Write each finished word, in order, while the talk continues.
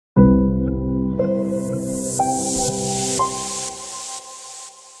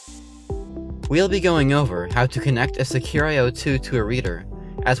We'll be going over how to connect a Secure IO2 to a reader,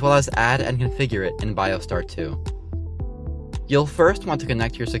 as well as add and configure it in BioStar 2. You'll first want to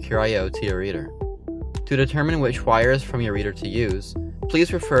connect your Secure IO to your reader. To determine which wires from your reader to use,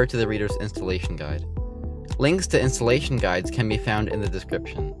 please refer to the reader's installation guide. Links to installation guides can be found in the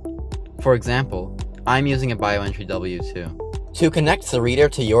description. For example, I'm using a BioEntry W2. To connect the reader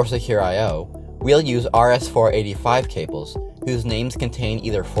to your Secure IO, we'll use RS485 cables, whose names contain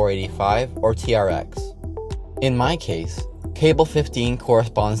either 485 or TRX. In my case, cable 15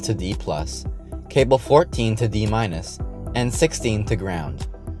 corresponds to D+, cable 14 to D-, and 16 to ground.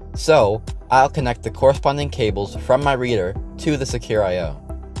 So, I'll connect the corresponding cables from my reader to the Secure IO.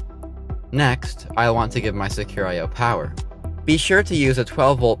 Next, I'll want to give my Secure IO power. Be sure to use a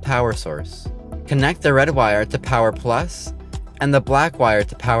 12-volt power source. Connect the red wire to power plus, and the black wire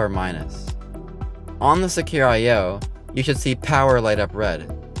to power minus. On the Secure IO, you should see power light up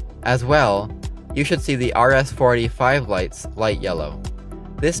red. As well, you should see the RS485 lights light yellow.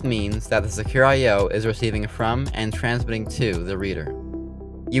 This means that the Secure IO is receiving from and transmitting to the reader.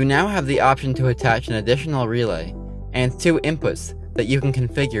 You now have the option to attach an additional relay and 2 inputs that you can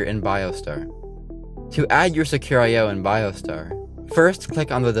configure in BioStar. To add your Secure IO in BioStar, first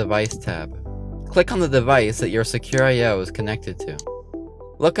click on the Device tab. Click on the device that your Secure IO is connected to.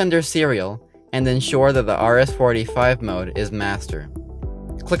 Look under Serial and ensure that the RS485 mode is Master.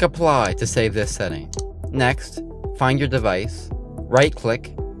 Click Apply to save this setting. Next, find your device,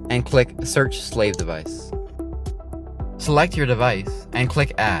 right-click, and click Search Slave Device. Select your device and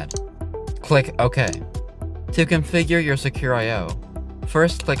click Add. Click OK. To configure your Secure IO,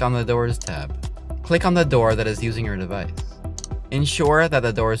 first click on the Doors tab. Click on the door that is using your device. Ensure that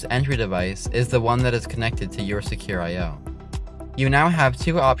the door's entry device is the one that is connected to your Secure IO. You now have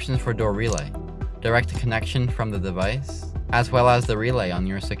 2 options for door relay: direct connection from the device, as well as the relay on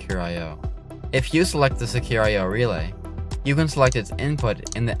your Secure IO. If you select the Secure IO relay, you can select its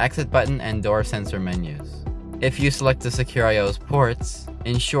input in the exit button and door sensor menus. If you select the Secure IO's ports,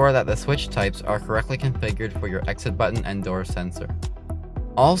 ensure that the switch types are correctly configured for your exit button and door sensor.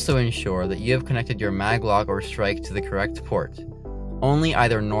 Also ensure that you have connected your maglock or strike to the correct port. Only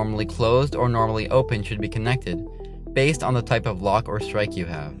either normally closed or normally open should be connected, based on the type of lock or strike you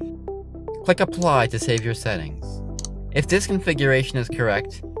have. Click Apply to save your settings. If this configuration is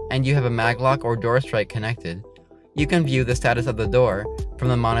correct, and you have a maglock or door strike connected, you can view the status of the door from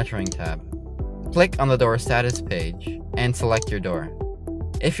the Monitoring tab. Click on the door status page, and select your door.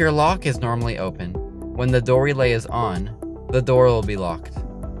 If your lock is normally open, when the door relay is on, the door will be locked.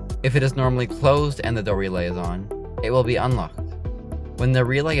 If it is normally closed and the door relay is on, it will be unlocked. When the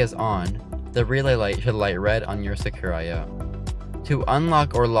relay is on, the relay light should light red on your Secure IO. To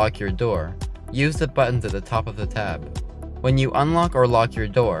unlock or lock your door, use the buttons at the top of the tab. When you unlock or lock your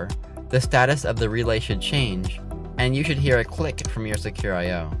door, the status of the relay should change, and you should hear a click from your Secure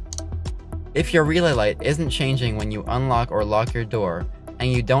IO. If your relay light isn't changing when you unlock or lock your door,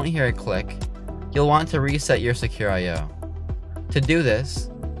 and you don't hear a click, you'll want to reset your Secure IO. To do this,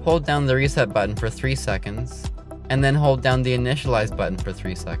 hold down the reset button for 3 seconds, and then hold down the initialize button for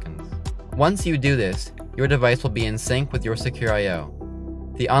 3 seconds. Once you do this, your device will be in sync with your Secure IO.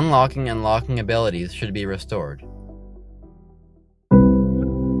 The unlocking and locking abilities should be restored.